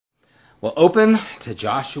Well, open to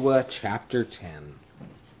Joshua chapter 10.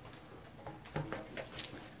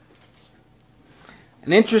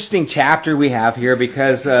 An interesting chapter we have here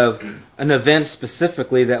because of an event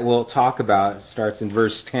specifically that we'll talk about. It starts in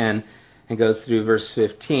verse 10 and goes through verse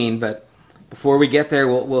 15. But before we get there,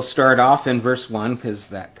 we'll start off in verse 1 because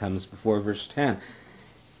that comes before verse 10.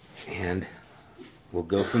 And we'll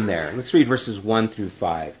go from there. Let's read verses 1 through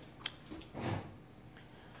 5.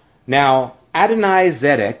 Now,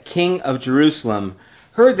 Adonizedek, king of Jerusalem,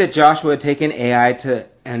 heard that Joshua had taken Ai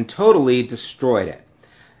and totally destroyed it,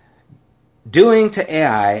 doing to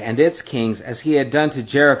Ai and its kings as he had done to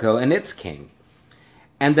Jericho and its king,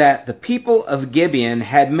 and that the people of Gibeon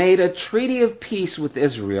had made a treaty of peace with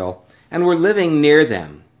Israel and were living near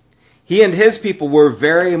them. He and his people were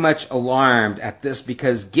very much alarmed at this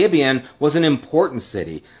because Gibeon was an important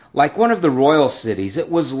city. Like one of the royal cities,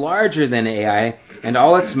 it was larger than Ai, and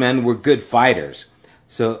all its men were good fighters.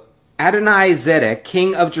 So Adonizedek,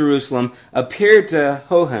 king of Jerusalem, appeared to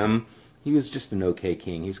Hoham. He was just an okay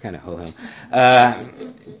king. He was kind of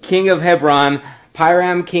Hoham. King of Hebron,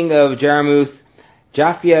 Piram, king of Jarmuth,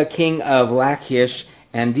 Japhia, king of Lachish,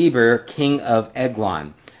 and Deber, king of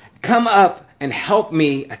Eglon. Come up and help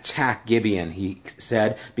me attack Gibeon, he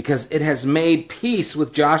said, because it has made peace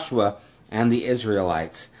with Joshua and the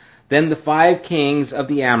Israelites. Then the 5 kings of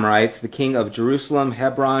the Amorites, the king of Jerusalem,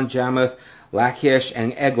 Hebron, Jarmuth, Lachish,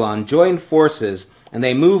 and Eglon, joined forces, and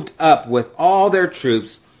they moved up with all their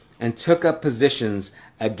troops and took up positions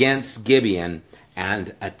against Gibeon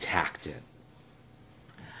and attacked it.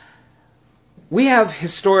 We have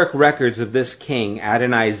historic records of this king,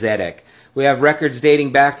 Adonizedek. We have records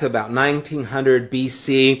dating back to about 1900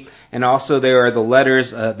 BC, and also there are the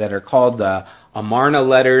letters that are called the Amarna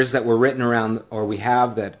letters that were written around, or we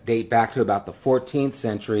have that date back to about the 14th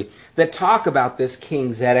century, that talk about this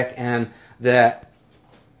King Zedek and the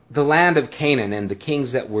land of Canaan and the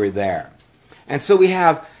kings that were there. And so we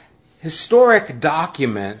have historic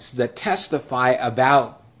documents that testify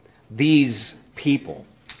about these people,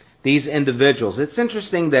 these individuals. It's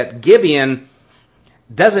interesting that Gibeon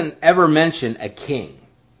doesn't ever mention a king.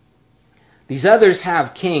 These others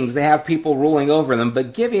have kings, they have people ruling over them,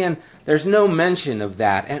 but Gibeon, there's no mention of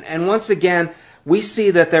that. And once again, we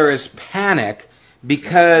see that there is panic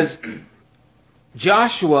because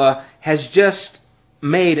Joshua has just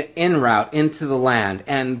made an en route into the land,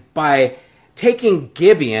 and by taking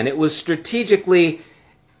Gibeon, it was strategically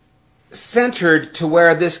centered to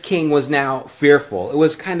where this king was now fearful. It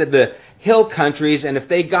was kind of the hill countries, and if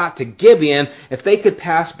they got to Gibeon, if they could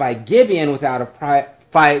pass by Gibeon without a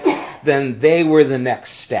fight, then they were the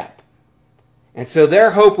next step. And so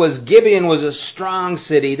their hope was Gibeon was a strong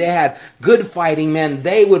city. They had good fighting men.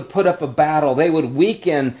 They would put up a battle. They would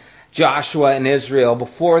weaken Joshua and Israel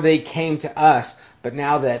before they came to us. But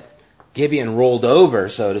now that Gibeon rolled over,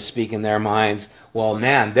 so to speak, in their minds, well,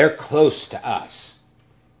 man, they're close to us.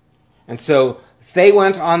 And so they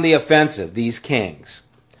went on the offensive, these kings.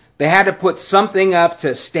 They had to put something up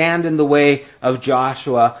to stand in the way of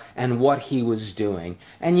Joshua and what he was doing.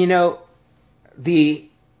 And you know, the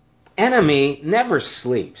enemy never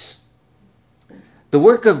sleeps. The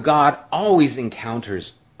work of God always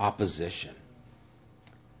encounters opposition.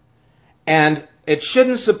 And it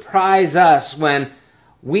shouldn't surprise us when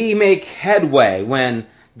we make headway, when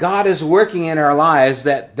God is working in our lives,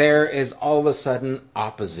 that there is all of a sudden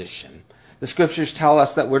opposition. The scriptures tell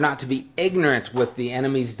us that we're not to be ignorant with the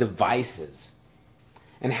enemy's devices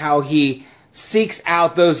and how he seeks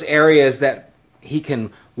out those areas that he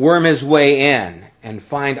can worm his way in and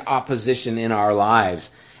find opposition in our lives.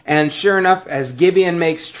 And sure enough, as Gibeon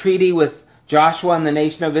makes treaty with Joshua and the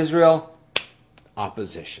nation of Israel,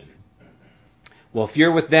 opposition. Well, if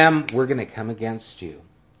you're with them, we're going to come against you.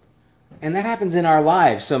 And that happens in our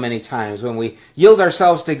lives so many times. When we yield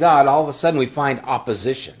ourselves to God, all of a sudden we find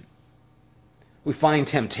opposition. We find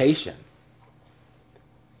temptation.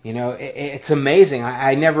 You know, it's amazing.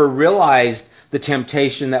 I never realized the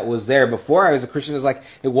temptation that was there. Before I was a Christian, it was like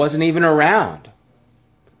it wasn't even around.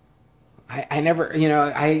 I never, you know,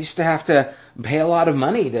 I used to have to pay a lot of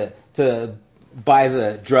money to buy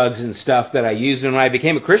the drugs and stuff that I used. And when I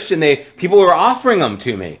became a Christian, people were offering them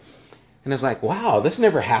to me. And it's like, wow, this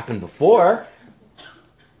never happened before.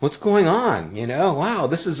 What's going on? You know, wow,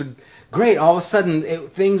 this is great. All of a sudden,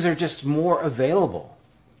 things are just more available.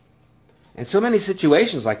 And so many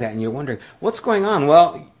situations like that, and you're wondering, what's going on?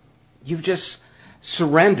 Well, you've just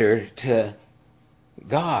surrendered to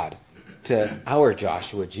God, to our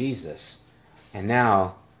Joshua, Jesus. And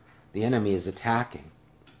now the enemy is attacking.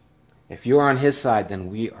 If you're on his side, then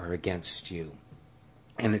we are against you.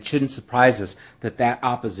 And it shouldn't surprise us that that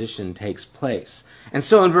opposition takes place. And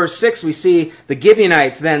so in verse 6, we see the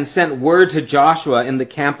Gibeonites then sent word to Joshua in the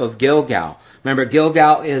camp of Gilgal. Remember,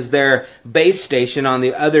 Gilgal is their base station on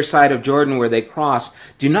the other side of Jordan where they crossed.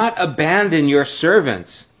 Do not abandon your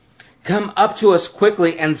servants. Come up to us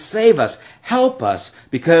quickly and save us. Help us,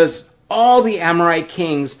 because all the Amorite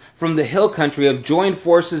kings from the hill country have joined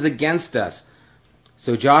forces against us.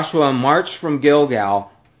 So Joshua marched from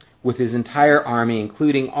Gilgal with his entire army,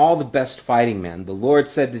 including all the best fighting men. The Lord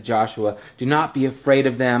said to Joshua, do not be afraid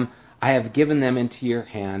of them. I have given them into your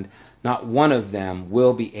hand. Not one of them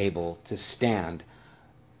will be able to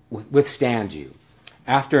withstand you.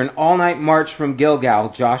 After an all-night march from Gilgal,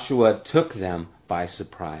 Joshua took them by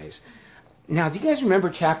surprise. Now, do you guys remember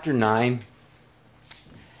chapter 9?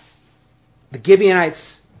 The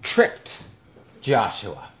Gibeonites tricked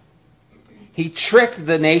Joshua. He tricked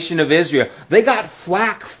the nation of Israel. They got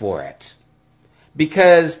flack for it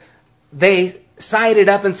because they sided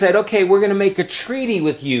up and said, okay, we're going to make a treaty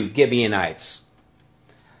with you, Gibeonites.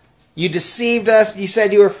 You deceived us. You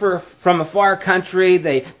said you were from a far country.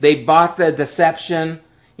 They bought the deception.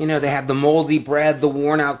 You know, they had the moldy bread, the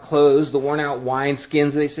worn-out clothes, the worn-out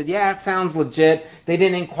wineskins. They said, yeah, it sounds legit. They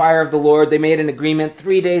didn't inquire of the Lord. They made an agreement.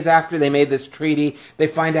 3 days after they made this treaty, they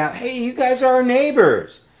find out, hey, you guys are our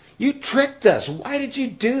neighbors. You tricked us. Why did you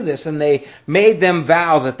do this? And they made them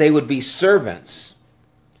vow that they would be servants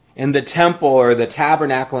in the temple or the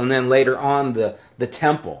tabernacle, and then later on the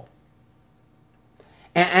temple.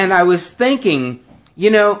 And I was thinking, you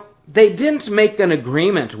know, they didn't make an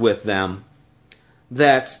agreement with them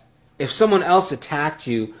that if someone else attacked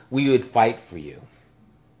you, we would fight for you.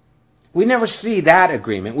 We never see that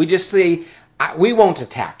agreement. We just say, we won't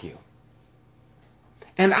attack you.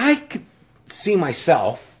 And I could see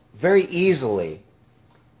myself very easily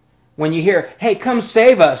when you hear, hey, come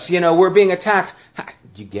save us, you know, we're being attacked.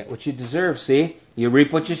 You get what you deserve, see? You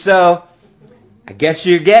reap what you sow. I guess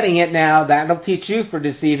you're getting it now. That'll teach you for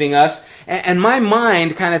deceiving us. And my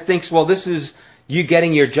mind kind of thinks, well, this is you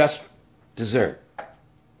getting your just dessert.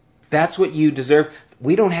 That's what you deserve.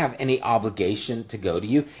 We don't have any obligation to go to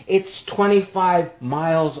you. It's 25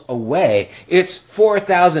 miles away. It's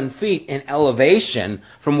 4,000 feet in elevation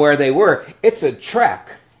from where they were. It's a trek,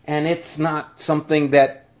 and it's not something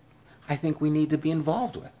that I think we need to be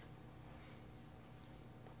involved with.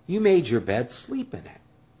 You made your bed, sleep in it.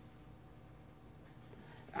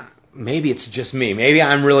 Maybe it's just me. Maybe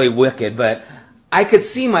I'm really wicked, but I could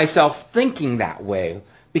see myself thinking that way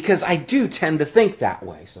because I do tend to think that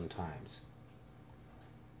way sometimes.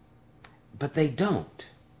 But they don't.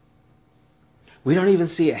 We don't even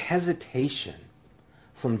see a hesitation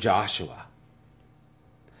from Joshua.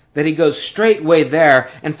 That he goes straightway there.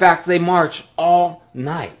 In fact, they march all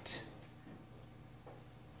night.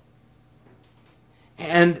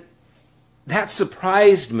 And that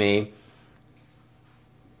surprised me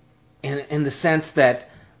in the sense that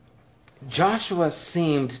Joshua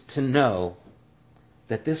seemed to know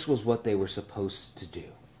that this was what they were supposed to do.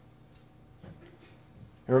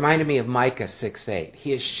 It reminded me of Micah 6:8.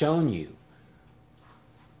 He has shown you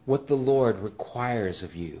what the Lord requires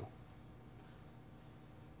of you,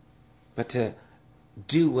 but to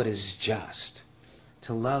do what is just,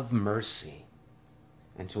 to love mercy,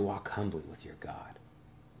 and to walk humbly with your God.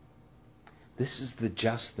 This is the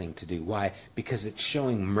just thing to do. Why? Because it's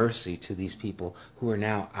showing mercy to these people who are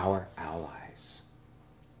now our allies.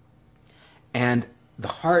 And the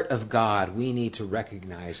heart of God, we need to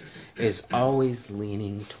recognize, is always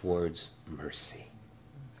leaning towards mercy.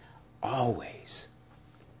 Always.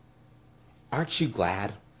 Aren't you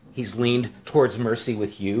glad he's leaned towards mercy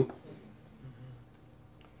with you?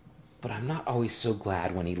 But I'm not always so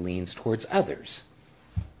glad when he leans towards others.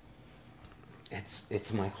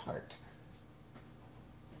 It's my heart.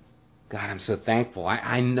 God, I'm so thankful.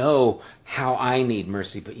 I know how I need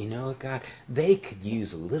mercy, but you know what, God? They could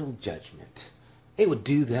use a little judgment. It would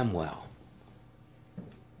do them well.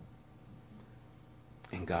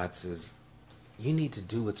 And God says, you need to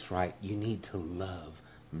do what's right. You need to love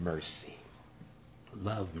mercy.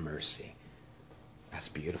 Love mercy. That's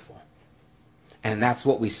beautiful. And that's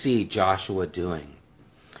what we see Joshua doing.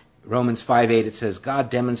 Romans 5:8, it says, God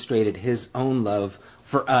demonstrated his own love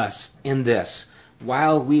for us in this.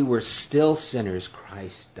 While we were still sinners,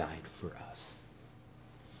 Christ died for us.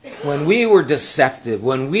 When we were deceptive,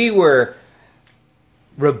 when we were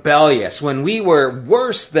rebellious, when we were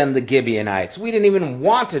worse than the Gibeonites, we didn't even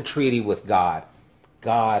want a treaty with God,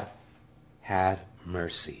 God had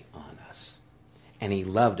mercy on us. And he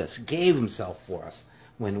loved us, gave himself for us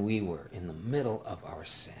when we were in the middle of our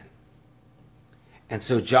sin. And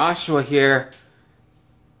so Joshua here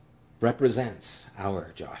represents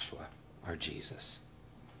our Joshua, our Jesus.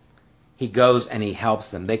 he goes and he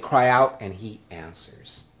helps them. They cry out and he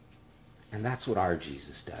answers. And that's what our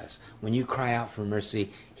Jesus does. When you cry out for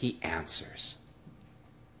mercy, he answers.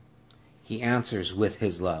 He answers with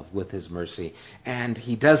his love, with his mercy, and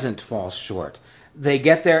he doesn't fall short. They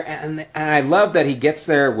get there, and I love that he gets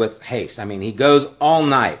there with haste. I mean, he goes all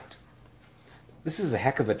night. This is a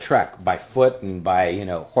heck of a trek by foot and by,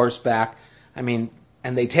 horseback. I mean,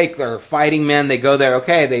 and they take their fighting men, they go there,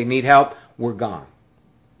 okay, they need help, we're gone.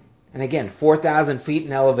 And again, 4,000 feet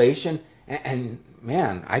in elevation, and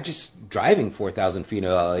man, driving 4,000 feet in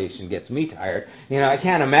elevation gets me tired. I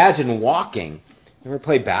can't imagine walking. You ever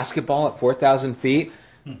play basketball at 4,000 feet?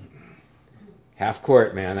 Half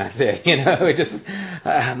court, man, that's it.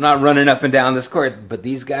 I'm not running up and down this court, but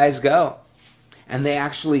these guys go. And they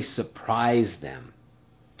actually surprise them.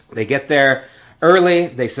 They get there early,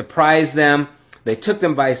 they surprise them, they took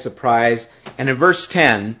them by surprise, and in verse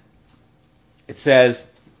 10, it says,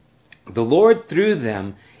 "The Lord threw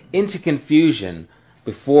them into confusion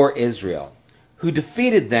before Israel, who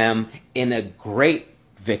defeated them in a great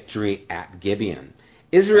victory at Gibeon.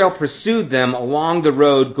 Israel pursued them along the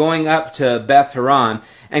road going up to Beth Horon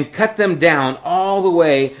and cut them down all the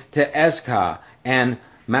way to Ezkah and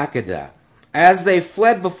Makkedah. As they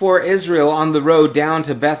fled before Israel on the road down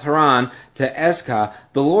to Beth Horon to Ezkah,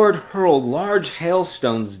 the Lord hurled large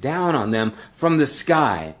hailstones down on them from the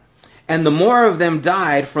sky. And the more of them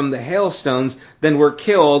died from the hailstones than were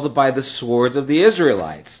killed by the swords of the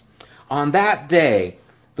Israelites. On that day,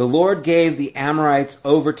 the Lord gave the Amorites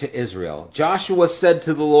over to Israel. Joshua said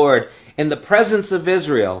to the Lord, in the presence of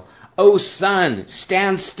Israel, O sun,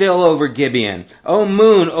 stand still over Gibeon. O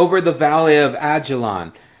moon, over the valley of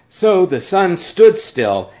Ajalon. So the sun stood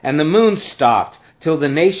still, and the moon stopped, till the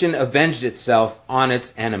nation avenged itself on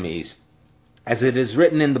its enemies. As it is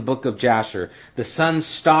written in the book of Jasher, the sun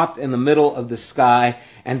stopped in the middle of the sky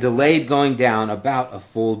and delayed going down about a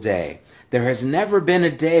full day. There has never been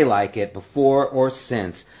a day like it before or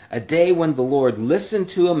since, a day when the Lord listened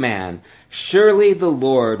to a man. Surely the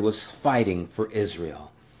Lord was fighting for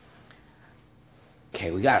Israel."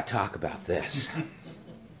 Okay, we got to talk about this.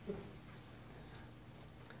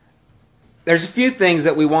 There's a few things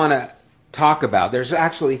that we want to talk about. There's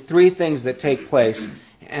actually 3 things that take place,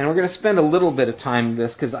 and we're going to spend a little bit of time on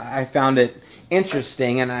this because I found it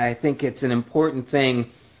interesting, and I think it's an important thing.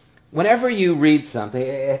 Whenever you read something,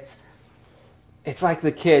 it's like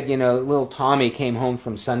the kid, little Tommy came home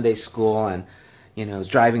from Sunday school and, was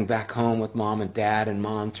driving back home with mom and dad, and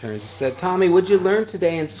mom turns and said, "Tommy, what'd you learn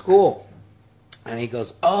today in school?" And he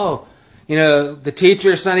goes,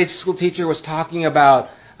 the Sunday school teacher was talking about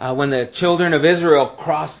when the children of Israel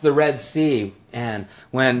crossed the Red Sea, and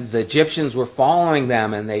when the Egyptians were following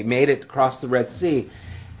them and they made it across the Red Sea.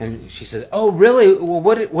 And she said, "Oh, really? Well,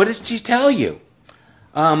 what did she tell you?"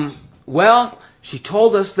 She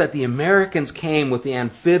told us that the Americans came with the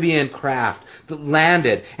amphibian craft that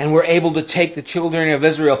landed and were able to take the children of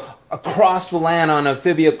Israel across the land on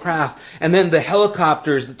amphibian craft. And then the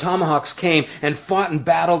helicopters, the Tomahawks, came and fought and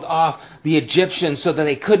battled off the Egyptians so that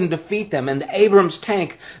they couldn't defeat them. And the Abrams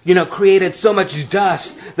tank, created so much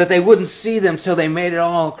dust that they wouldn't see them, so they made it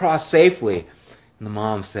all across safely. And the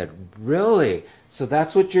mom said, "Really? So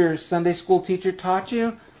that's what your Sunday school teacher taught you?"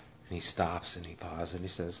 And he stops and he pauses and he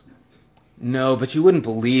says, "No, but you wouldn't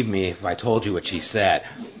believe me if I told you what she said."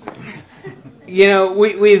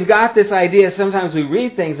 We've got this idea, sometimes we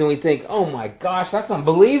read things and we think, "Oh my gosh, that's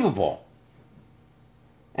unbelievable."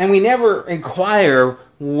 And we never inquire,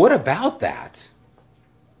 what about that?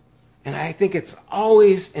 And I think it's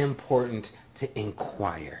always important to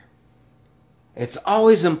inquire. It's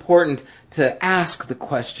always important to ask the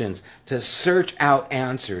questions, to search out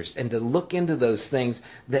answers, and to look into those things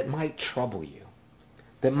that might trouble you,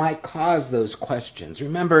 that might cause those questions.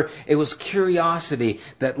 Remember, it was curiosity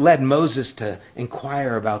that led Moses to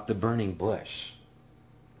inquire about the burning bush.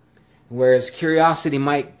 Whereas curiosity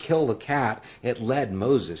might kill the cat, it led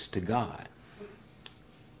Moses to God.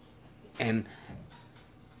 And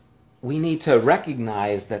we need to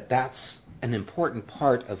recognize that that's an important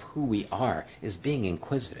part of who we are, is being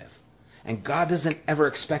inquisitive. And God doesn't ever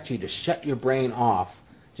expect you to shut your brain off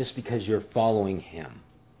just because you're following Him.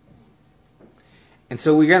 And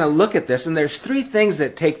so we're going to look at this, and there's 3 things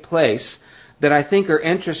that take place that I think are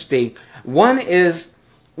interesting. One is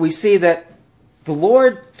we see that the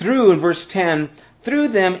Lord threw, in verse 10, threw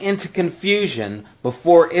them into confusion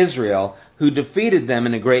before Israel, who defeated them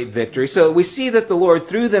in a great victory. So we see that the Lord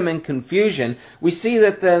threw them in confusion. We see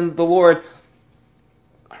that then the Lord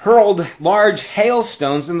hurled large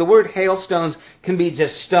hailstones, and the word hailstones can be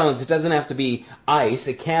just stones. It doesn't have to be ice.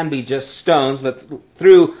 It can be just stones, but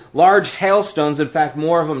through large hailstones, in fact,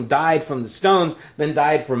 more of them died from the stones than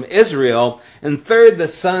died from Israel. And third, the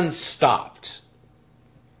sun stopped,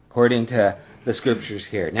 according to the scriptures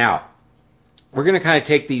here. Now, we're going to kind of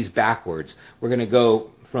take these backwards. We're going to go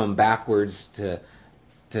from backwards to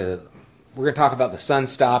we're going to talk about the sun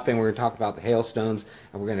stopping, we're going to talk about the hailstones,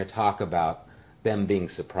 and we're going to talk about them being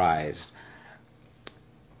surprised.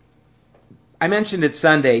 I mentioned it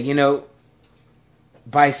Sunday,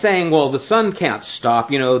 by saying, well, the sun can't stop,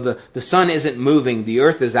 the sun isn't moving, the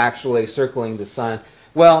earth is actually circling the sun.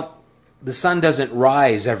 Well, the sun doesn't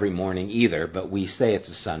rise every morning either, but we say it's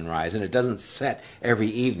a sunrise, and it doesn't set every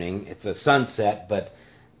evening. It's a sunset, but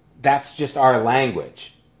that's just our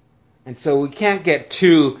language. And so we can't get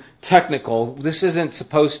too technical. This isn't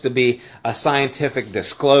supposed to be a scientific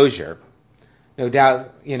disclosure. No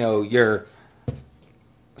doubt, your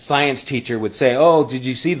science teacher would say, oh, did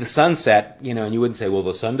you see the sunset? And you wouldn't say, well,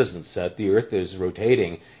 the sun doesn't set, the earth is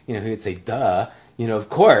rotating. He would say, duh. Of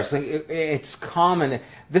course, it's common.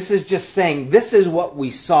 This is just saying, this is what we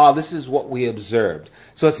saw, this is what we observed.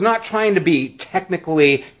 So it's not trying to be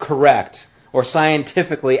technically correct or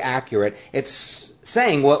scientifically accurate. It's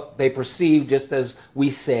saying what they perceive just as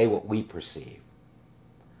we say what we perceive.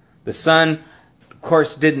 The sun, of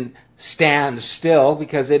course, didn't stand still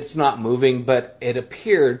because it's not moving, but it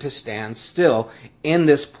appeared to stand still in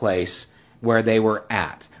this place where they were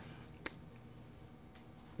at.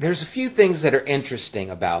 There's a few things that are interesting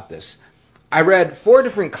about this. I read 4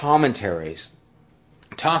 different commentaries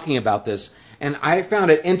talking about this, and I found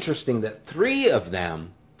it interesting that 3 of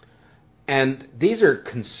them, and these are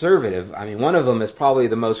conservative, one of them is probably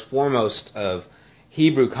the most foremost of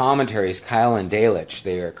Hebrew commentaries, Keil and Delitzsch.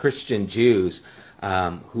 They are Christian Jews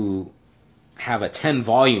who have a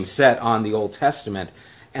 10-volume set on the Old Testament,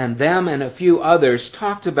 and them and a few others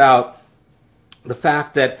talked about the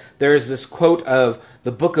fact that there's this quote of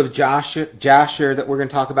the book of Jasher that we're going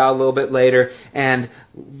to talk about a little bit later, and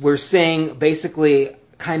we're saying basically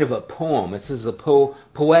kind of a poem. This is a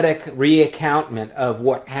poetic reaccountment of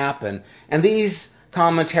what happened. And these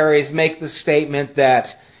commentaries make the statement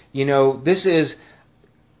that, this is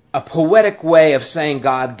a poetic way of saying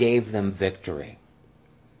God gave them victory.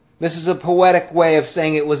 This is a poetic way of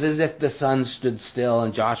saying it was as if the sun stood still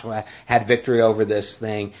and Joshua had victory over this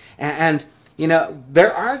thing. And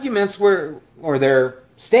their arguments were, or their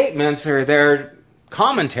statements, or their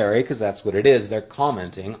commentary, because that's what it is, they're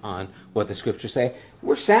commenting on what the scriptures say,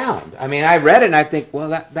 were sound. I read it and I think, well,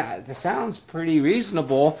 that sounds pretty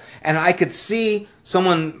reasonable. And I could see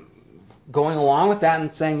someone going along with that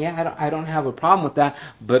and saying, yeah, I don't have a problem with that.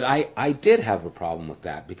 But I did have a problem with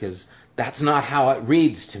that, because that's not how it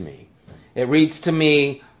reads to me. It reads to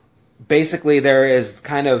me, basically there is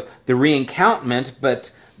kind of the re-encounterment,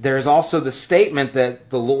 but there's also the statement that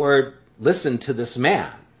the Lord listened to this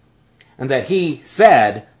man, and that he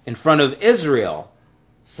said in front of Israel,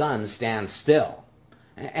 sun, stand still.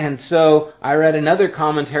 And so I read another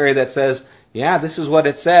commentary that says, yeah, this is what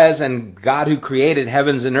it says, and God who created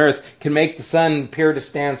heavens and earth can make the sun appear to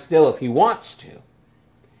stand still if he wants to.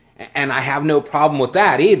 And I have no problem with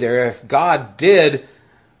that either. If God did,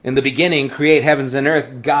 in the beginning, create heavens and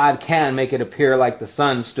earth, God can make it appear like the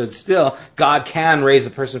sun stood still. God can raise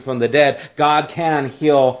a person from the dead. God can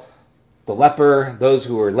heal the leper, those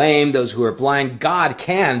who are lame, those who are blind. God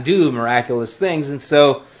can do miraculous things. And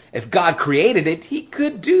so if God created it, he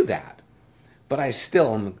could do that. But I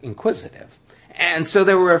still am inquisitive. And so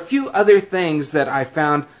there were a few other things that I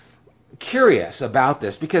found curious about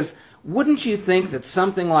this, because wouldn't you think that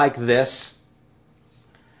something like this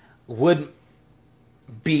would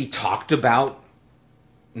be talked about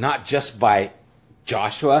not just by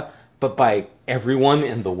Joshua, but by everyone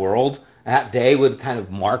in the world? That day would kind of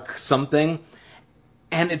mark something.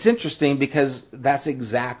 And it's interesting because that's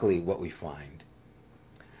exactly what we find.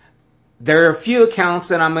 There are a few accounts,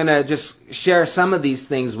 and I'm going to just share some of these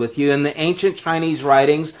things with you. In the ancient Chinese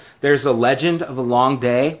writings, there's a legend of a long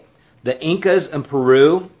day. The Incas in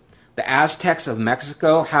Peru, the Aztecs of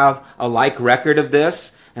Mexico have a like record of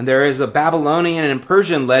this. And there is a Babylonian and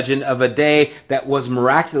Persian legend of a day that was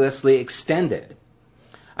miraculously extended.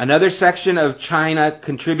 Another section of China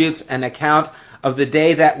contributes an account of the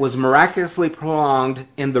day that was miraculously prolonged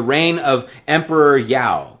in the reign of Emperor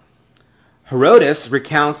Yao. Herodotus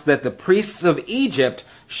recounts that the priests of Egypt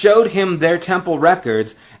showed him their temple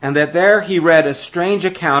records, and that there he read a strange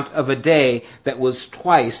account of a day that was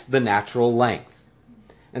twice the natural length.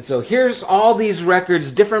 And so here's all these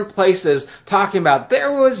records, different places, talking about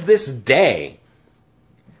there was this day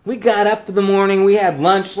We got up in the morning, we had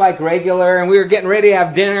lunch like regular, and we were getting ready to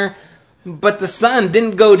have dinner, but the sun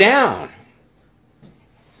didn't go down.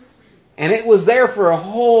 And it was there for a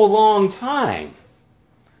whole long time.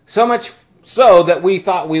 So much so that we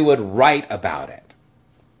thought we would write about it.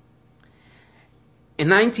 In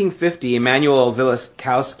 1950, Immanuel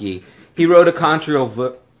Velikovsky, he wrote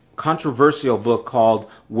a controversial book called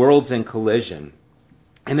Worlds in Collision.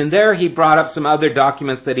 And in there he brought up some other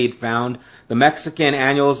documents that he'd found, the Mexican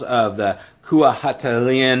annuals of the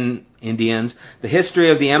Cuauhtlicán Indians, the history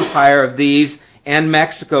of the empire of these and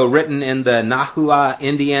Mexico written in the Nahua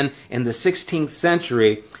Indian in the 16th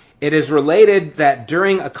century. It is related that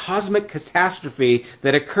during a cosmic catastrophe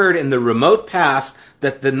that occurred in the remote past,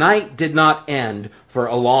 that the night did not end for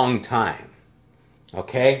a long time.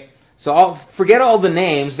 Okay? So forget all the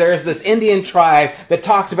names. There's this Indian tribe that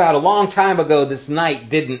talked about a long time ago this night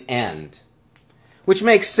didn't end. Which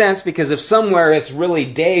makes sense because if somewhere it's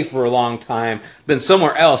really day for a long time, then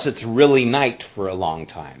somewhere else it's really night for a long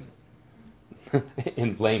time.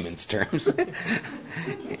 In layman's terms.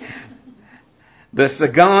 The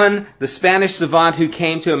Sagan, the Spanish savant who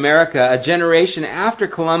came to America a generation after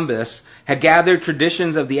Columbus, had gathered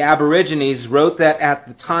traditions of the Aborigines, wrote that at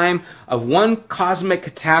the time of one cosmic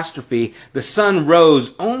catastrophe, the sun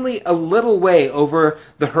rose only a little way over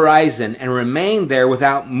the horizon and remained there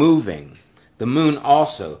without moving. The moon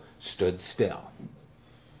also stood still.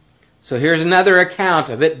 So here's another account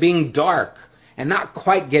of it being dark and not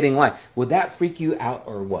quite getting light. Would that freak you out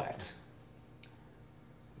or what?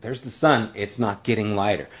 There's the sun, it's not getting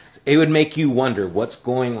lighter. It would make you wonder what's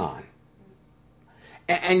going on.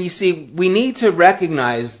 And you see, we need to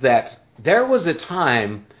recognize that there was a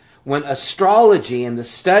time when astrology and the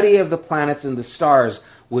study of the planets and the stars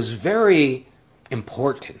was very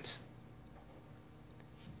important.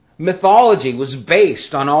 Mythology was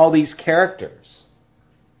based on all these characters.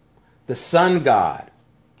 The sun god.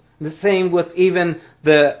 The same with even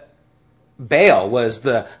the Baal was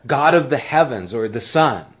the god of the heavens or the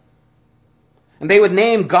sun. And they would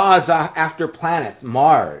name gods after planets.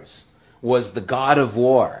 Mars was the god of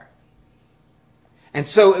war. And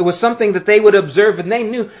so it was something that they would observe, and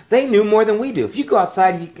they knew more than we do. If you go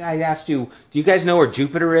outside, I asked you, do you guys know where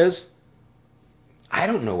Jupiter is? I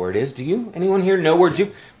don't know where it is. Do you? Anyone here know where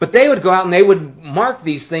Jupiter? But they would go out and they would mark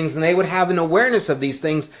these things, and they would have an awareness of these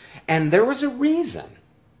things. And there was a reason.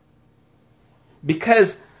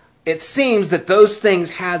 Because it seems that those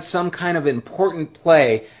things had some kind of important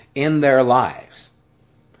play in their lives.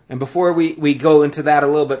 And before we go into that a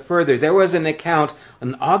little bit further, there was an account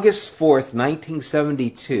on August 4th,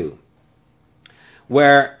 1972,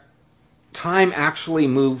 where time actually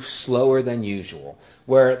moved slower than usual,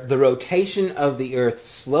 where the rotation of the Earth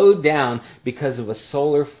slowed down because of a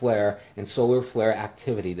solar flare and solar flare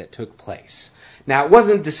activity that took place. Now, it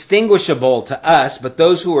wasn't distinguishable to us, but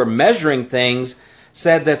those who were measuring things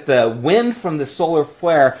said that the wind from the solar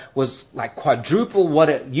flare was like quadruple what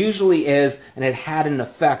it usually is, and it had an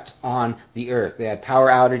effect on the Earth. They had power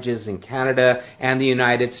outages in Canada and the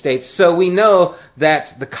United States. So we know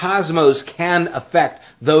that the cosmos can affect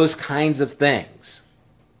those kinds of things.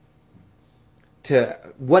 To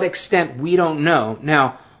what extent, we don't know.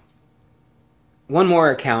 Now, one more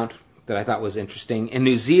account that I thought was interesting. In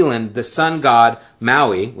New Zealand, the sun god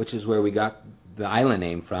Maui, which is where we got the island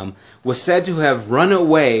name from, was said to have run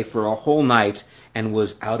away for a whole night and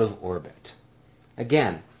was out of orbit.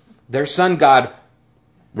 Again, their sun god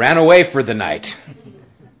ran away for the night.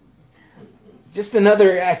 Just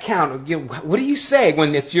another account. What do you say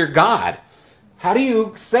when it's your God? How do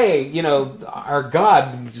you say, our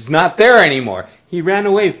God is not there anymore? He ran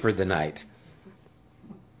away for the night.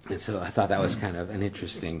 And so I thought that was kind of an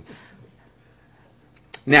interesting.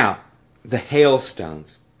 Now, the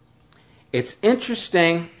hailstones. It's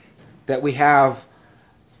interesting that we have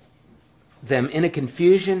them in a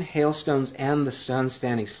confusion, hailstones and the sun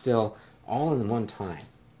standing still, all in one time.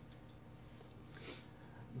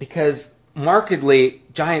 Because markedly,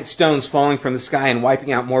 giant stones falling from the sky and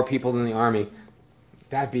wiping out more people than the army,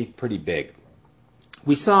 that'd be pretty big.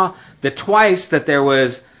 We saw that twice that there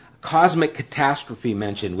was cosmic catastrophe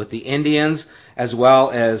mentioned with the Indians as well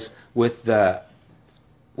as with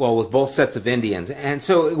with both sets of Indians. And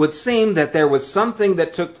so it would seem that there was something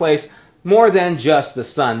that took place more than just the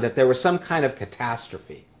sun, that there was some kind of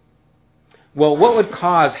catastrophe. Well, what would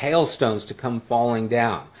cause hailstones to come falling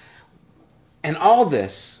down? And all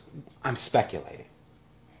this, I'm speculating.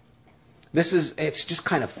 It's just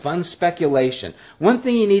kind of fun speculation. One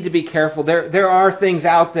thing you need to be careful, there are things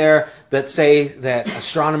out there that say that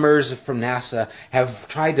astronomers from NASA have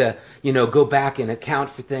tried to, go back and account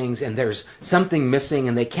for things, and there's something missing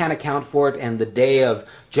and they can't account for it, and the day of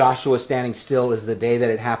Joshua standing still is the day that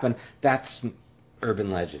it happened. That's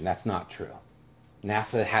urban legend. That's not true.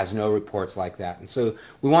 NASA has no reports like that. And so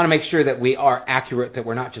we want to make sure that we are accurate, that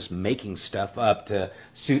we're not just making stuff up to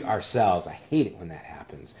suit ourselves. I hate it when that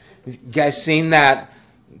happens. You guys seen that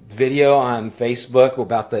video on Facebook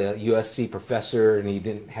about the USC professor and he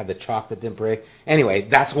didn't have the chalk that didn't break? Anyway,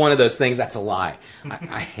 that's one of those things. That's a lie.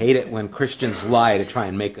 I hate it when Christians lie to try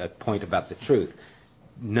and make a point about the truth.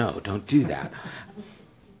 No, don't do that.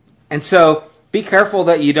 And so be careful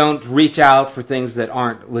that you don't reach out for things that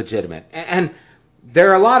aren't legitimate. And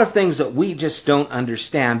there are a lot of things that we just don't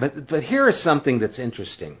understand, but here is something that's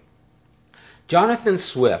interesting. Jonathan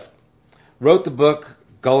Swift wrote the book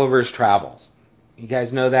Gulliver's Travels. You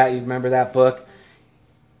guys know that? You remember that book?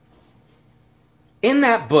 In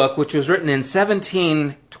that book, which was written in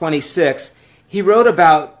 1726, he wrote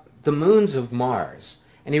about the moons of Mars.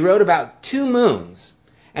 And he wrote about 2 moons,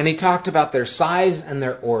 and he talked about their size and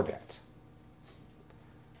their orbit.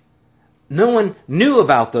 No one knew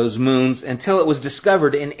about those moons until it was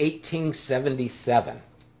discovered in 1877,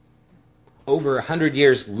 over 100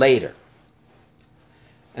 years later.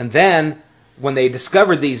 And then, when they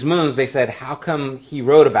discovered these moons, they said, how come he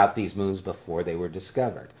wrote about these moons before they were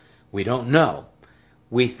discovered? We don't know.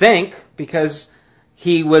 We think, because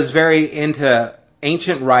he was very into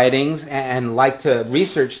ancient writings and liked to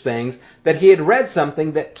research things, that he had read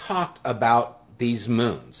something that talked about these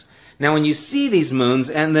moons. Now, when you see these moons,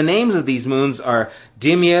 and the names of these moons are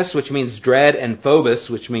Deimos, which means dread, and Phobos,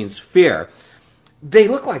 which means fear, they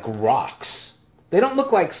look like rocks. They don't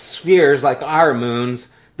look like spheres like our moons.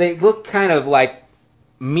 They look kind of like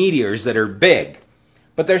meteors that are big,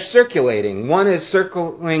 but they're circulating. One is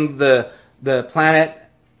circling the planet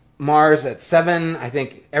Mars at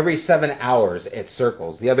every 7 hours it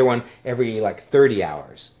circles. The other one every 30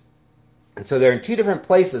 hours. And so they're in 2 different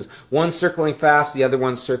places, one circling fast, the other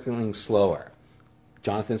one circling slower.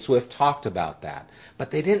 Jonathan Swift talked about that.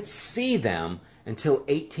 But they didn't see them until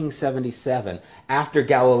 1877, after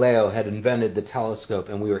Galileo had invented the telescope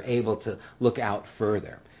and we were able to look out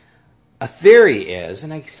further. A theory is,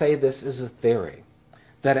 and I say this is a theory,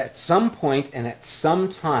 that at some point and at some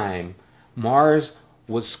time, Mars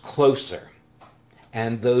was closer,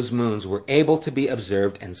 and those moons were able to be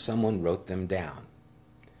observed, and someone wrote them down.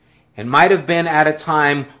 It might have been at a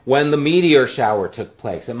time when the meteor shower took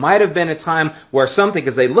place. It might have been a time where something,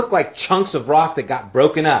 because they look like chunks of rock that got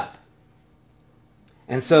broken up.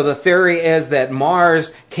 And so the theory is that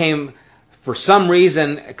Mars came, for some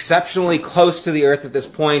reason, exceptionally close to the Earth at this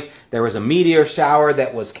point. There was a meteor shower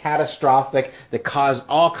that was catastrophic, that caused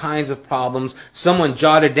all kinds of problems. Someone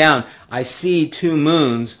jotted down, I see 2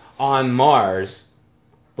 moons on Mars,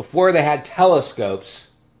 before they had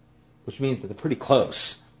telescopes, which means that they're pretty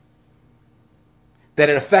close. That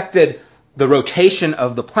it affected the rotation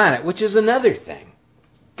of the planet, which is another thing.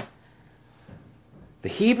 The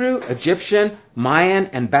Hebrew, Egyptian, Mayan,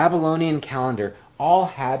 and Babylonian calendar all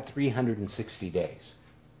had 360 days.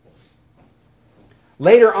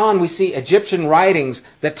 Later on, we see Egyptian writings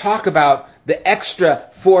that talk about the extra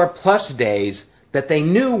 4+ days that they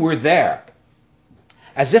knew were there,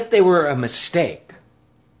 as if they were a mistake,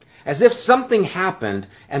 as if something happened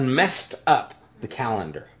and messed up the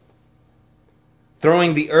calendar,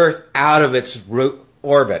 throwing the Earth out of its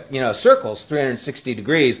orbit. A circle's 360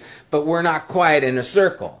 degrees, but we're not quite in a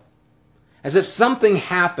circle. As if something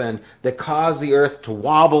happened that caused the Earth to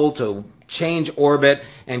wobble, to change orbit,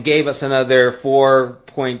 and gave us another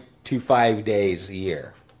 4.25 days a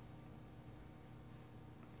year.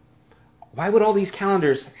 Why would all these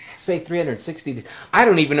calendars say 360 days? I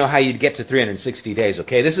don't even know how you'd get to 360 days,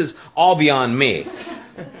 okay? This is all beyond me.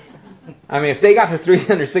 I mean, if they got to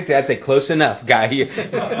 360, I'd say, close enough, guy.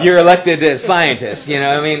 You're elected as scientist,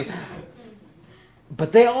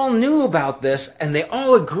 But they all knew about this, and they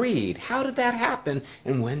all agreed. How did that happen,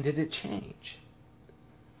 and when did it change?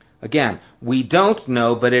 Again, we don't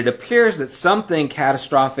know, but it appears that something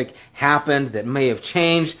catastrophic happened that may have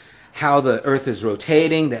changed how the Earth is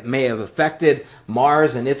rotating, that may have affected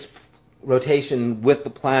Mars and its rotation with the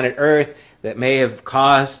planet Earth, that may have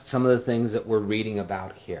caused some of the things that we're reading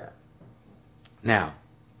about here. Now,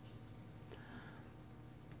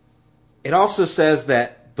 it also says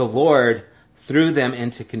that the Lord threw them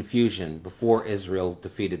into confusion before Israel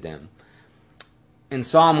defeated them. In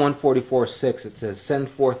Psalm 144:6, it says, send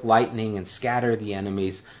forth lightning and scatter the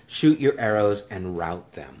enemies, shoot your arrows and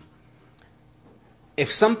rout them.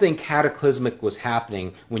 if something cataclysmic was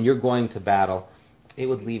happening when you're going to battle, it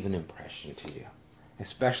would leave an impression to you,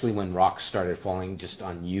 especially when rocks started falling just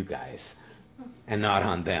on you guys and not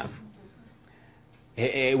on them.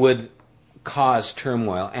 It would cause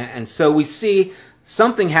turmoil. And so we see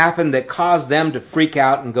something happened that caused them to freak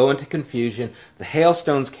out and go into confusion. The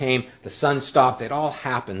hailstones came, the sun stopped. It all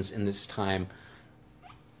happens in this time.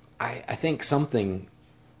 I think something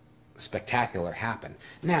spectacular happened.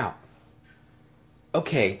 Now,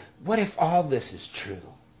 okay, what if all this is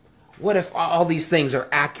true? What if all these things are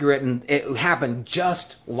accurate and it happened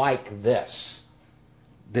just like this?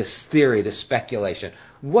 This theory, this speculation.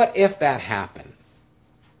 What if that happened?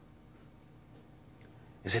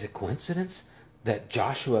 Is it a coincidence that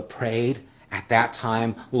Joshua prayed at that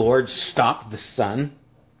time, Lord, stop the sun?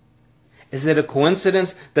 Is it a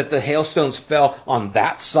coincidence that the hailstones fell on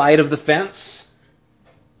that side of the fence?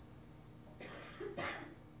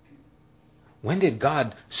 When did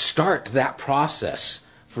God start that process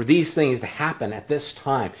for these things to happen at this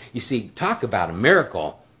time? You see, talk about a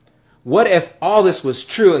miracle. What if all this was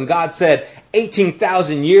true and God said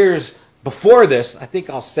 18,000 years before this, I think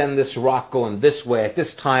I'll send this rock going this way at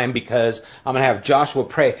this time because I'm going to have Joshua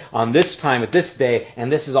pray on this time at this day, and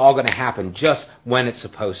this is all going to happen just when it's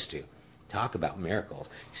supposed to. Talk about miracles.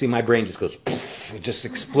 You see, my brain just goes, poof, it just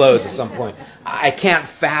explodes at some point. I can't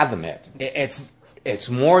fathom it. It's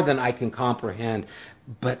more than I can comprehend.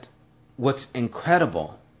 But what's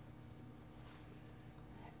incredible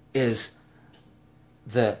is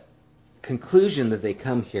the conclusion that they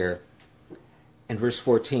come here in verse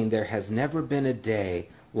 14. There has never been a day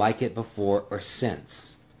like it before or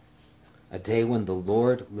since, a day when the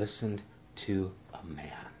Lord listened to a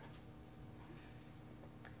man.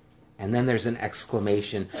 And then there's an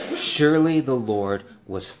exclamation, surely the Lord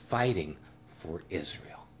was fighting for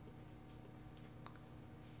Israel.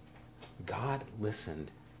 God listened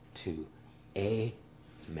to a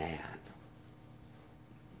man.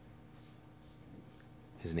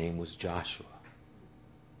 His name was Joshua.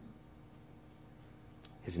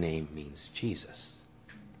 His name means Jesus.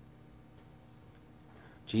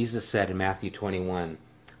 Jesus said in Matthew 21,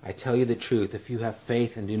 I tell you the truth, if you have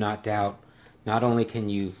faith and do not doubt, not only can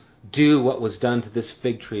you do what was done to this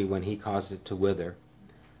fig tree when he caused it to wither,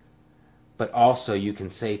 but also you can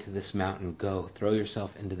say to this mountain, go, throw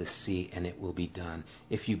yourself into the sea, and it will be done.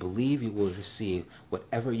 If you believe, you will receive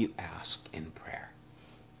whatever you ask in prayer.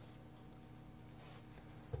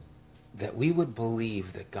 That we would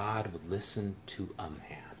believe that God would listen to a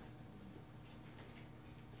man.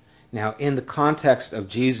 Now, in the context of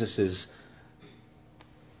Jesus'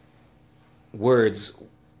 words,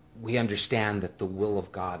 we understand that the will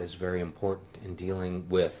of God is very important in dealing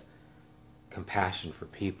with compassion for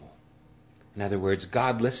people. In other words,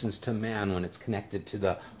 God listens to man when it's connected to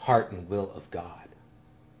the heart and will of God.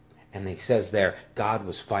 And he says there, God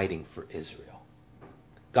was fighting for Israel.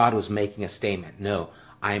 God was making a statement, no,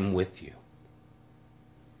 I'm with you.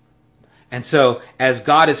 And so, as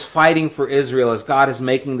God is fighting for Israel, as God is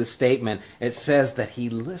making the statement, it says that he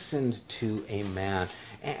listened to a man.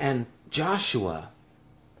 And Joshua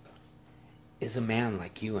is a man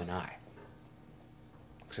like you and I.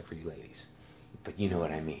 Except for you ladies. But you know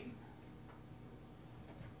what I mean.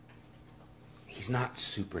 He's not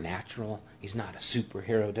supernatural. He's not a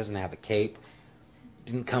superhero. Doesn't have a cape.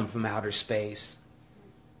 Didn't come from outer space.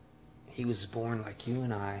 He was born like you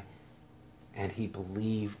and I. And he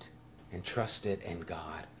believed and trusted in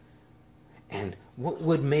God. And what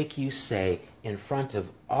would make you say in front of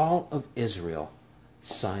all of Israel,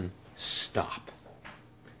 son, stop?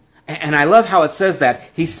 And I love how it says that.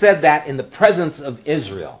 He said that in the presence of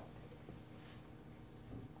Israel.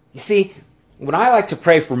 You see, when I like to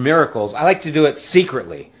pray for miracles, I like to do it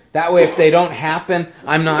secretly. That way, if they don't happen,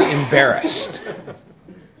 I'm not embarrassed.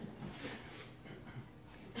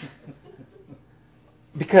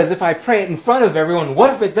 Because if I pray it in front of everyone,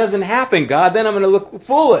 what if it doesn't happen, God? Then I'm going to look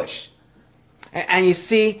foolish. And you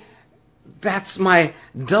see, that's my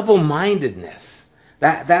double-mindedness.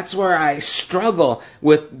 That's where I struggle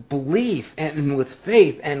with belief and with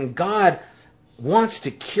faith. And God wants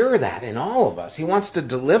to cure that in all of us. He wants to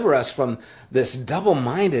deliver us from this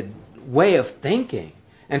double-minded way of thinking.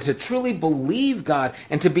 And to truly believe God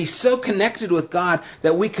and to be so connected with God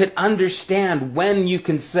that we could understand when you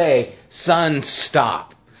can say, son,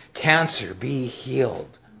 stop. Cancer, be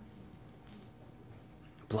healed.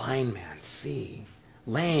 Blind man, see.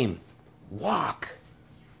 Lame, walk.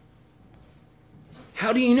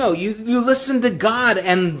 How do you know? You listen to God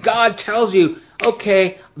and God tells you,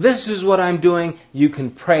 okay, this is what I'm doing. You can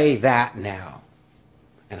pray that now.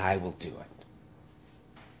 And I will do it.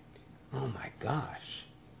 Oh my gosh.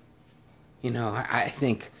 I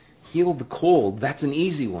think heal the cold, that's an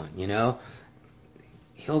easy one,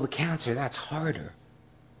 Heal the cancer, that's harder.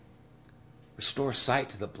 Restore sight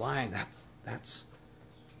to the blind, that's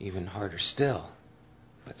even harder still.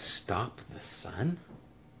 But stop the sun?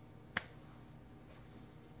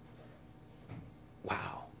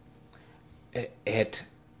 Wow. It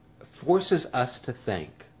forces us to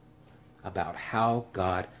think about how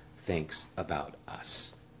God thinks about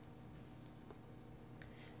us.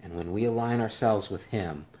 And when we align ourselves with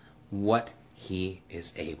him, what he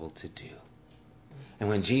is able to do. And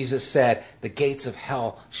when Jesus said, the gates of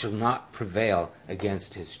hell shall not prevail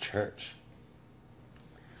against his church.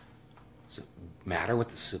 Does it matter what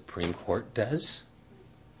the Supreme Court does?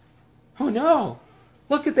 Oh no!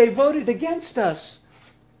 Look, they voted against us.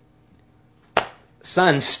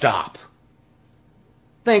 Son, stop.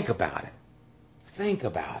 Think about it. Think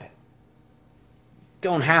about it.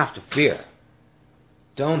 Don't have to fear.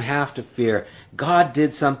 Don't have to fear. God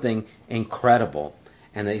did something incredible.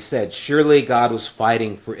 And they said, surely God was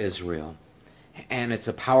fighting for Israel. And it's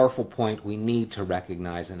a powerful point we need to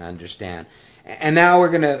recognize and understand. And now we're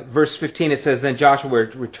going to, verse 15, it says, then Joshua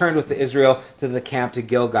returned with Israel to the camp to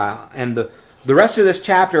Gilgal. And the rest of this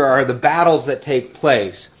chapter are the battles that take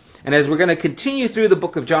place. And as we're going to continue through the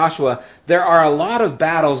book of Joshua, there are a lot of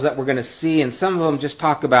battles that we're going to see, and some of them just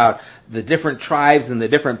talk about the different tribes and the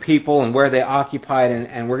different people and where they occupied,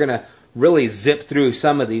 and we're going to really zip through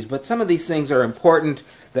some of these. But some of these things are important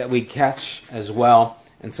that we catch as well.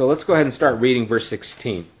 And so let's go ahead and start reading verse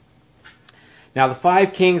 16. Now the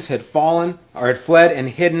 5 kings had fallen, or had fled and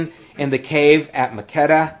hidden in the cave at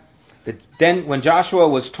Makkedah. Then when Joshua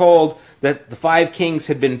was told that the 5 kings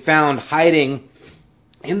had been found hiding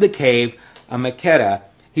in the cave of Makkedah,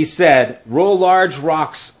 he said, roll large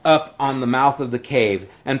rocks up on the mouth of the cave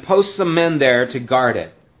and post some men there to guard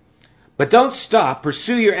it. But don't stop.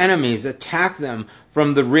 Pursue your enemies. Attack them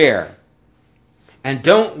from the rear. And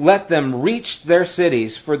don't let them reach their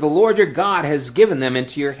cities, for the Lord your God has given them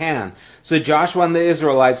into your hand. So Joshua and the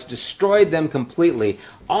Israelites destroyed them completely,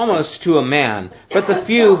 almost to a man. But the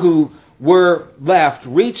few who were left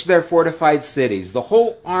reached their fortified cities. The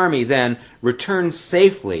whole army then returned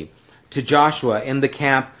safely to Joshua in the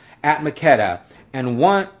camp at Makkedah, and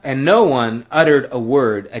no one uttered a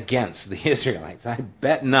word against the Israelites. I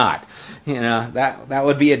bet not. That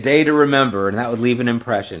would be a day to remember, and that would leave an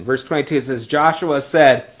impression. Verse 22 says, Joshua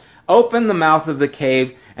said, open the mouth of the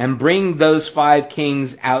cave and bring those 5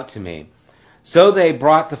 kings out to me. So they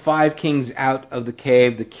brought the 5 kings out of the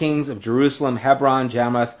cave, the kings of Jerusalem, Hebron,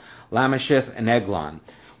 Jarmuth, Lamasheth, and Eglon.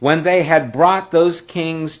 When they had brought those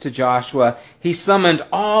kings to Joshua, he summoned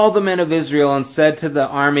all the men of Israel and said to the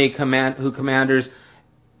army commanders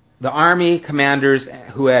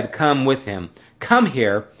who had come with him, come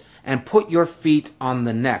here and put your feet on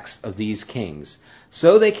the necks of these kings.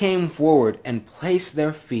 So they came forward and placed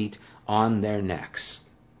their feet on their necks.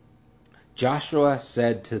 Joshua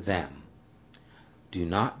said to them, do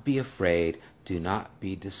not be afraid, do not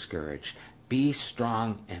be discouraged. Be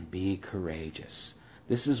strong and be courageous.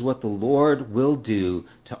 This is what the Lord will do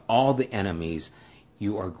to all the enemies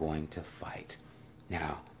you are going to fight.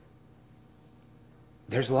 Now,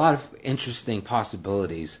 there's a lot of interesting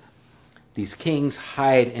possibilities. These kings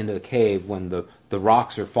hide into a cave when the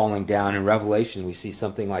rocks are falling down. In Revelation, we see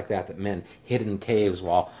something like that men hid in caves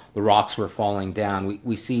while the rocks were falling down.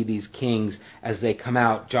 We see these kings, as they come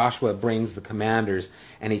out, Joshua brings the commanders,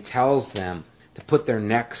 and he tells them to put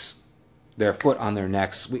their foot on their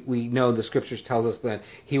necks. We know the scriptures tells us that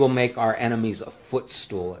he will make our enemies a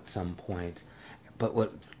footstool at some point. But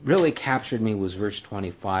what really captured me was verse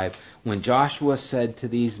 25, when Joshua said to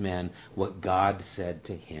these men what God said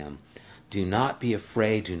to him. Do not be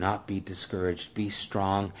afraid, do not be discouraged, be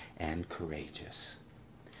strong and courageous.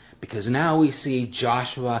 Because now we see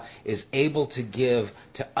Joshua is able to give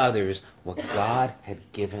to others what God had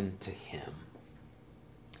given to him.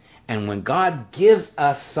 And when God gives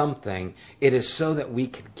us something, it is so that we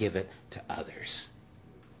can give it to others.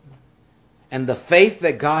 And the faith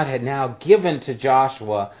that God had now given to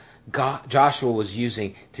Joshua, Joshua was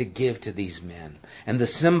using to give to these men. And the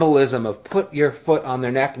symbolism of put your foot on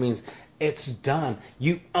their neck means it's done.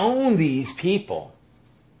 You own these people.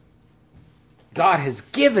 God has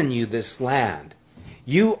given you this land.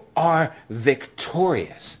 You are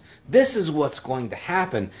victorious. This is what's going to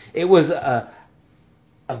happen. It was a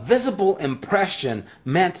visible impression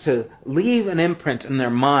meant to leave an imprint in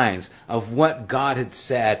their minds of what God had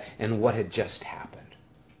said and what had just happened.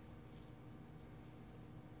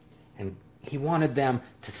 And he wanted them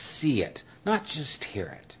to see it, not just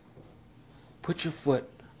hear it. Put your foot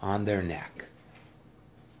on their neck.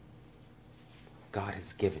 God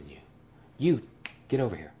has given you. You, get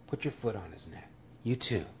over here. Put your foot on his neck. You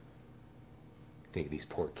too. Think of these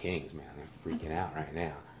poor kings, man. They're freaking out right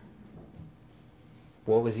now.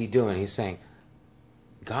 What was he doing? He's saying,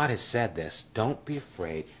 God has said this. Don't be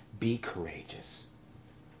afraid. Be courageous.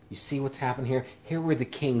 You see what's happened here? Here were the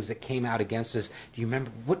kings that came out against us. Do you remember?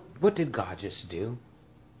 What did God just do?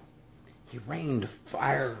 He rained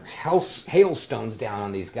fire, hailstones down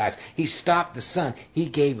on these guys. He stopped the sun. He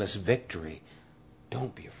gave us victory.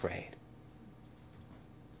 Don't be afraid.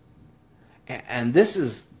 And this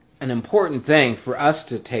is an important thing for us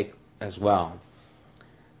to take as well,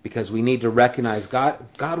 because we need to recognize God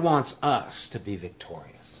wants us to be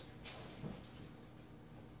victorious.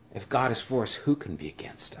 If God is for us, who can be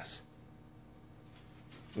against us?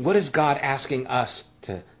 What is God asking us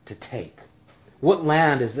to take? What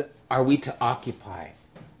land are we to occupy?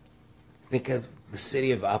 Think of the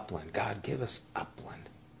city of Upland. God, give us Upland.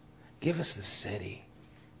 Give us the city.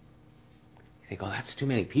 You think, oh, that's too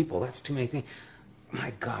many people. That's too many things.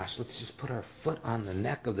 My gosh, let's just put our foot on the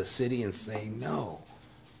neck of the city and say, no.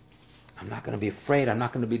 I'm not going to be afraid. I'm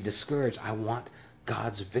not going to be discouraged. I want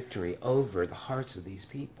God's victory over the hearts of these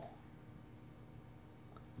people.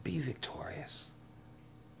 Be victorious.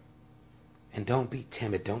 And don't be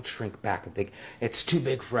timid. Don't shrink back and think, it's too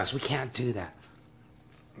big for us. We can't do that.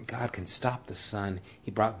 God can stop the sun.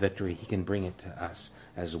 He brought victory. He can bring it to us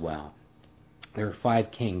as well. There are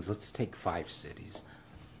 5 kings. Let's take 5 cities.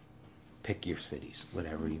 Pick your cities,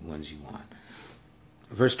 whatever ones you want.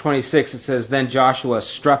 Verse 26, it says, Then Joshua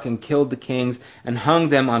struck and killed the kings and hung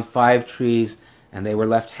them on 5 trees, and they were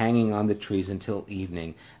left hanging on the trees until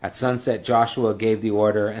evening. At sunset, Joshua gave the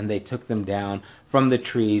order, and they took them down from the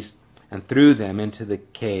trees and threw them into the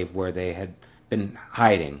cave where they had been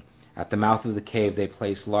hiding. At the mouth of the cave, they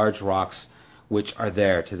placed large rocks, which are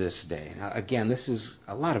there to this day. Now, again, this is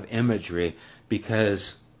a lot of imagery,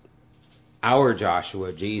 because our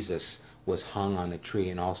Joshua, Jesus, was hung on a tree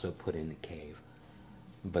and also put in the cave.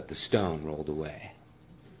 But the stone rolled away.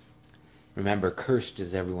 Remember, cursed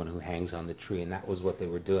is everyone who hangs on the tree, and that was what they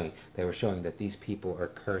were doing. They were showing that these people are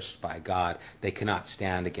cursed by God. They cannot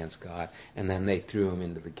stand against God. And then they threw him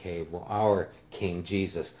into the cave. Well, our King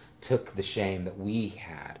Jesus took the shame that we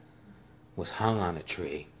had, was hung on a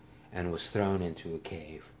tree, and was thrown into a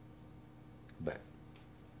cave. But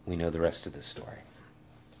we know the rest of the story.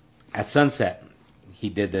 At sunset, he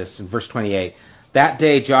did this. In verse 28, that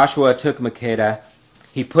day Joshua took Makkedah.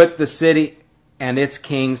 He put the city and its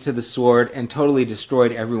kings to the sword and totally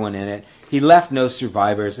destroyed everyone in it. He left no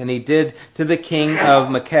survivors, and he did to the king of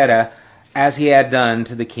Makkedah as he had done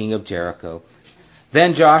to the king of Jericho.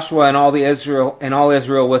 Then Joshua and all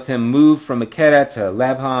Israel with him moved from Makkedah to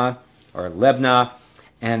Lebnah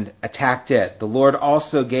and attacked it. The Lord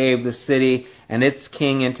also gave the city and its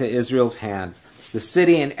king into Israel's hands. The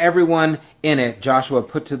city and everyone in it Joshua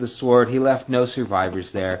put to the sword. He left no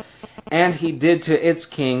survivors there. And he did to its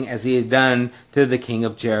king as he had done to the king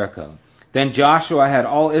of Jericho. Then Joshua had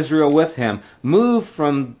all Israel with him move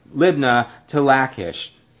from Libnah to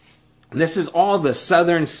Lachish. And this is all the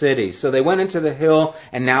southern cities. So they went into the hill,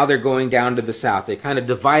 and now they're going down to the south. They kind of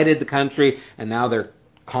divided the country, and now they're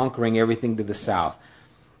conquering everything to the south.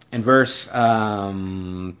 In verse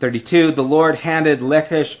 32, the Lord handed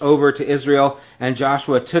Lachish over to Israel, and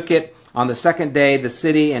Joshua took it. On the second day, the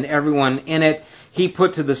city and everyone in it he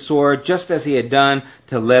put to the sword, just as he had done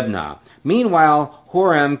to Libnah. Meanwhile,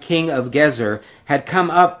 Horam, king of Gezer, had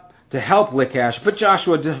come up to help Lachish, but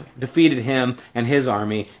Joshua defeated him and his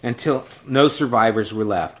army until no survivors were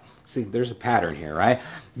left. See, there's a pattern here, right?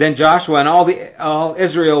 Then Joshua and all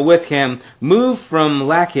Israel with him moved from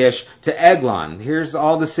Lachish to Eglon. Here's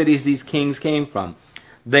all the cities these kings came from.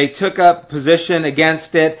 They took up position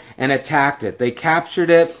against it and attacked it. They captured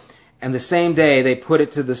it, and the same day they put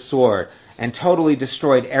it to the sword and totally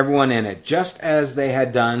destroyed everyone in it, just as they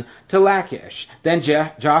had done to Lachish. Then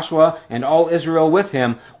Joshua and all Israel with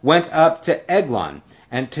him went up to Eglon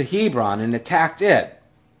and to Hebron and attacked it.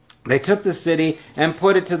 They took the city and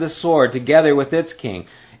put it to the sword, together with its king,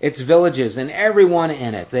 its villages, and everyone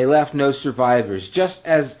in it. They left no survivors, just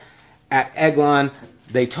as at Eglon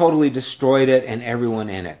they totally destroyed it and everyone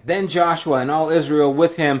in it. Then Joshua and all Israel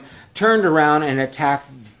with him turned around and attacked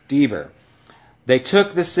Debir. They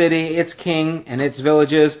took the city, its king, and its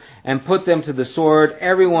villages, and put them to the sword,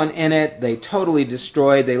 everyone in it. They totally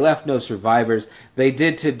destroyed. They left no survivors. They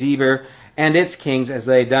did to Debir and its kings as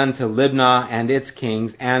they had done to Libnah and its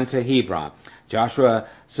kings, and to Hebron. Joshua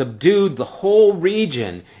subdued the whole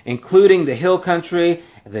region, including the hill country,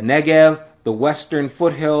 the Negev, the western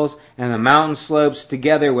foothills, and the mountain slopes,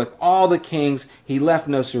 together with all the kings. He left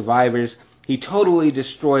no survivors. He totally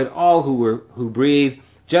destroyed all who breathed.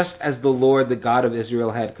 just as the Lord, the God of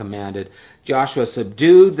Israel, had commanded. Joshua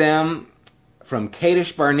subdued them from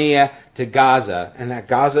Kadesh Barnea to Gaza, and that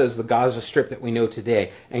Gaza is the Gaza Strip that we know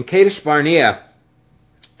today. And Kadesh Barnea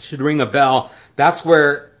should ring a bell. That's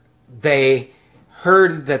where they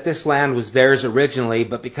heard that this land was theirs originally,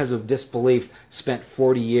 but because of disbelief, spent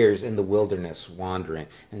 40 years in the wilderness wandering.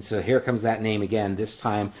 And so here comes that name again. This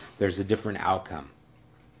time, there's a different outcome.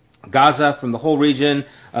 Gaza, from the whole region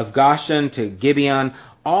of Goshen to Gibeon,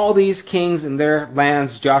 all these kings and their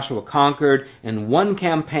lands Joshua conquered in one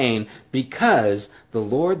campaign because the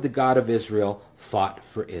Lord, the God of Israel, fought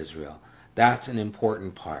for Israel. That's an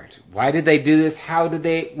important part. Why did they do this? How were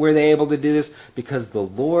they able to do this? Because the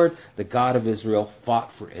Lord, the God of Israel,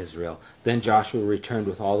 fought for Israel. Then Joshua returned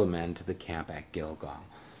with all the men to the camp at Gilgal.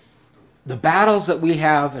 The battles that we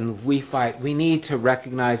have and we fight, we need to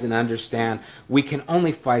recognize and understand we can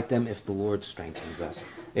only fight them if the Lord strengthens us,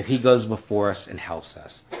 if He goes before us and helps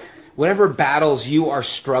us. Whatever battles you are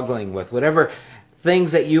struggling with, whatever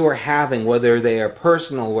things that you are having, whether they are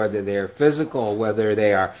personal, whether they are physical, whether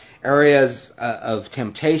they are areas of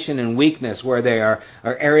temptation and weakness, where they are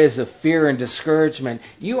areas of fear and discouragement,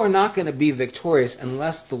 you are not going to be victorious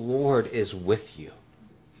unless the Lord is with you.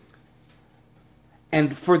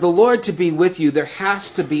 And for the Lord to be with you, there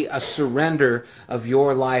has to be a surrender of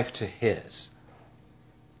your life to Him.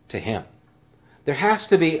 There has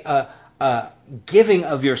to be a giving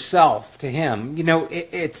of yourself to Him. You know,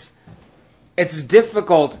 it's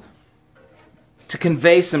difficult to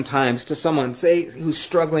convey sometimes to someone, say, who's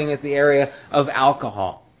struggling at the area of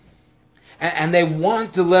alcohol. And they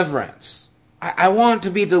want deliverance. I want to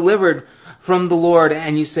be delivered from the Lord.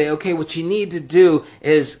 And you say, okay, what you need to do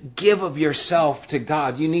is give of yourself to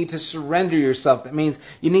God. You need to surrender yourself. That means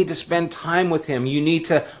you need to spend time with Him. You need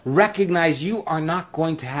to recognize you are not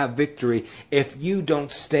going to have victory if you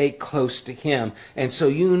don't stay close to Him. And so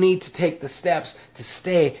you need to take the steps to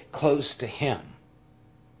stay close to Him.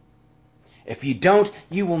 If you don't,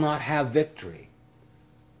 you will not have victory.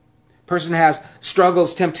 Person has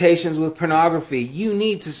struggles, temptations with pornography. You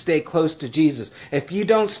need to stay close to Jesus. If you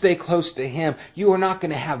don't stay close to Him, you are not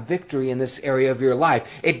going to have victory in this area of your life.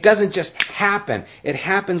 It doesn't just happen. It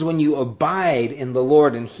happens when you abide in the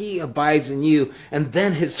Lord and He abides in you, and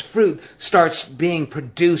then His fruit starts being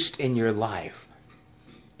produced in your life.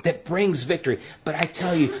 That brings victory. But I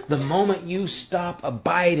tell you, the moment you stop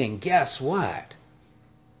abiding, guess what?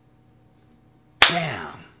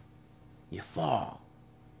 Bam! You fall.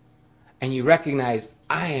 And you recognize,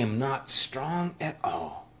 I am not strong at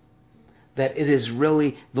all. That it is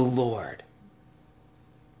really the Lord.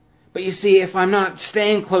 But you see, if I'm not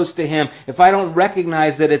staying close to Him, if I don't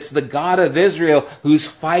recognize that it's the God of Israel who's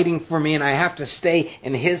fighting for me and I have to stay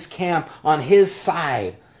in His camp, on His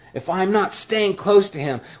side, if I'm not staying close to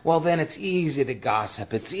Him, well then it's easy to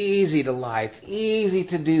gossip, it's easy to lie, it's easy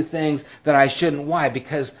to do things that I shouldn't. Why?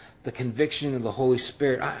 Because the conviction of the Holy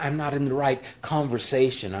Spirit, I'm not in the right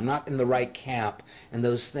conversation, I'm not in the right camp, and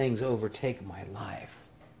those things overtake my life.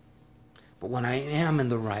 But when I am in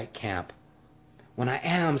the right camp, when I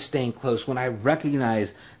am staying close, when I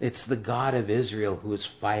recognize it's the God of Israel who is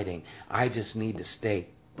fighting, I just need to stay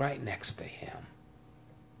right next to Him.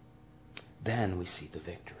 Then we see the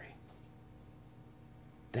victory.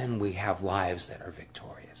 Then we have lives that are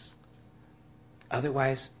victorious.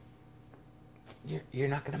 Otherwise, you're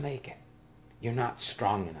not going to make it. You're not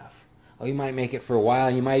strong enough. Oh, you might make it for a while,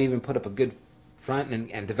 and you might even put up a good front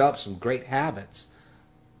and develop some great habits.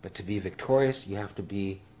 But to be victorious, you have to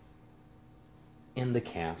be in the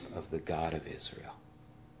camp of the God of Israel.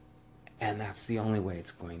 And that's the only way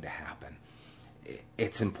it's going to happen.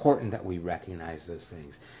 It's important that we recognize those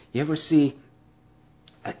things. You ever see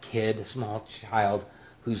a kid, a small child,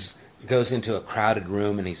 who goes into a crowded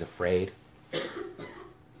room and he's afraid?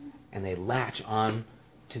 And they latch on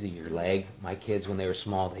to your leg. My kids, when they were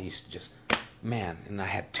small, they used to just, man, and I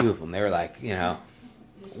had two of them. They were like,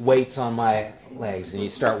 weights on my legs. And you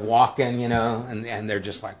start walking, and they're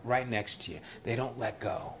just like right next to you. They don't let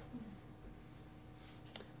go.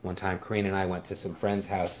 One time, Karina and I went to some friends'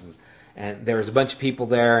 houses, and there was a bunch of people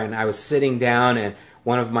there, and I was sitting down, and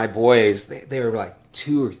one of my boys, they were like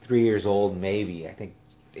 2 or 3 years old, maybe, I think,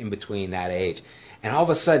 in between that age. And all of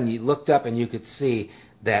a sudden, you looked up and you could see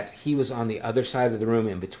that he was on the other side of the room,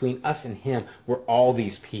 and between us and him were all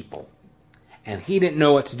these people. And he didn't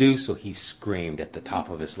know what to do, so he screamed at the top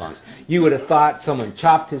of his lungs. You would have thought someone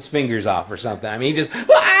chopped his fingers off or something. I mean, he just,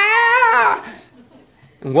 ah!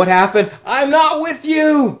 And what happened? I'm not with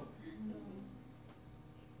you!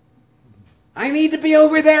 I need to be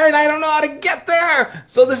over there, and I don't know how to get there!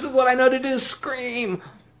 So this is what I know to do, scream!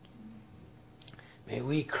 May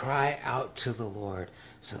we cry out to the Lord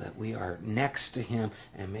so that we are next to him,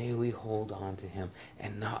 and may we hold on to him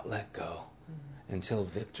and not let go until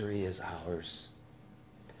victory is ours.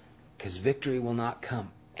 Because victory will not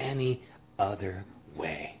come any other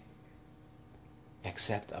way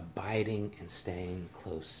except abiding and staying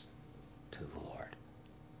close to the Lord.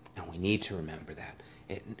 And we need to remember that.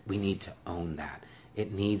 We need to own that.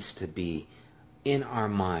 It needs to be in our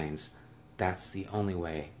minds. That's the only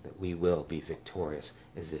way that we will be victorious,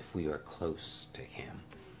 is if we are close to him.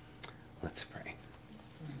 Let's pray.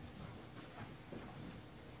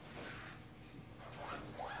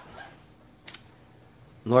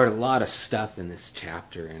 Lord, a lot of stuff in this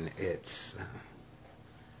chapter, and it's,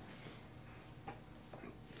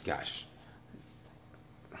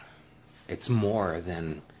 it's more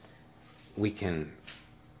than we can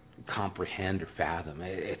comprehend or fathom.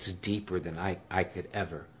 It's deeper than I could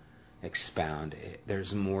ever expound.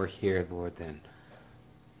 There's more here, Lord, than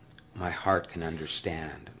my heart can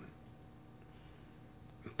understand.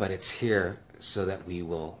 But it's here so that we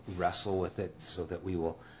will wrestle with it, so that we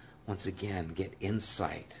will once again get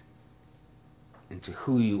insight into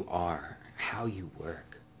who you are, how you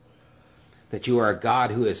work. That you are a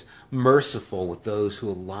God who is merciful with those who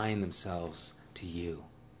align themselves to you.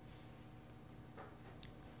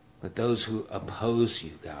 But those who oppose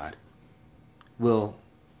you, God, will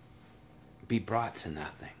be brought to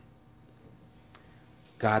nothing.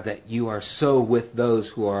 God, that you are so with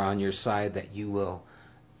those who are on your side that you will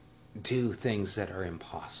do things that are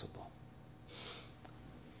impossible.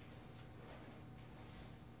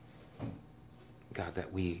 God,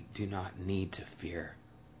 that we do not need to fear.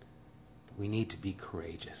 We need to be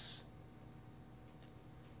courageous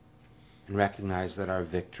and recognize that our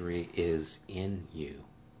victory is in you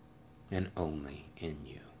and only in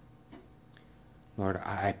you. Lord,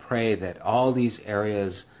 I pray that all these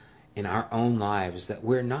areas in our own lives that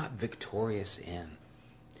we're not victorious in,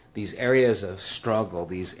 these areas of struggle,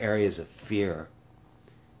 these areas of fear,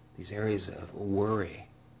 these areas of worry,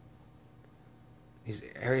 these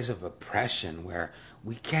areas of oppression where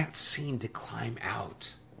we can't seem to climb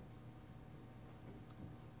out.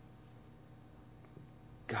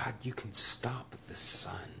 God, you can stop the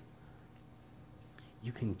sun.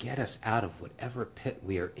 You can get us out of whatever pit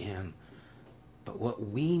we are in. But what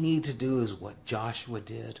we need to do is what Joshua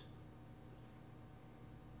did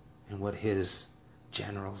and what his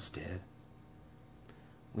generals did.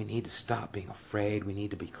 We need to stop being afraid. We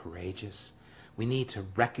need to be courageous. We need to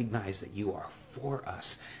recognize that you are for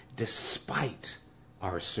us despite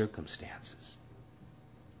our circumstances.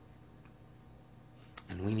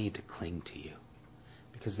 And we need to cling to you,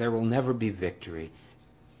 because there will never be victory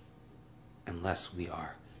unless we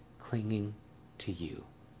are clinging to you,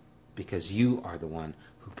 because you are the one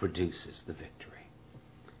who produces the victory.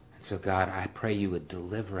 And so, God, I pray you would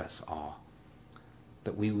deliver us all,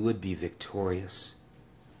 that we would be victorious,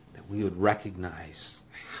 that we would recognize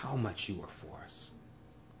how much you are for us,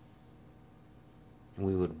 and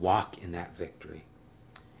we would walk in that victory,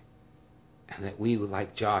 and that we would,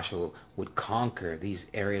 like Joshua, would conquer these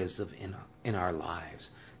areas of in our lives,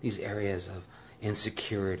 these areas of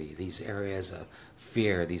insecurity, these areas of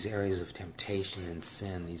fear, these areas of temptation and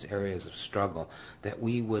sin, these areas of struggle, that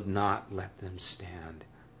we would not let them stand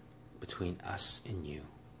between us and you,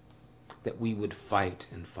 that we would fight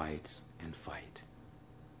and fight and fight,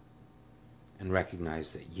 and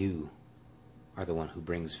recognize that you are the one who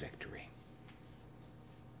brings victory.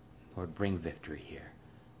 Lord, bring victory here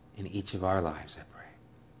in each of our lives, I pray.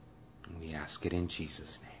 And we ask it in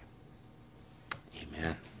Jesus' name.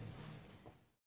 Amen.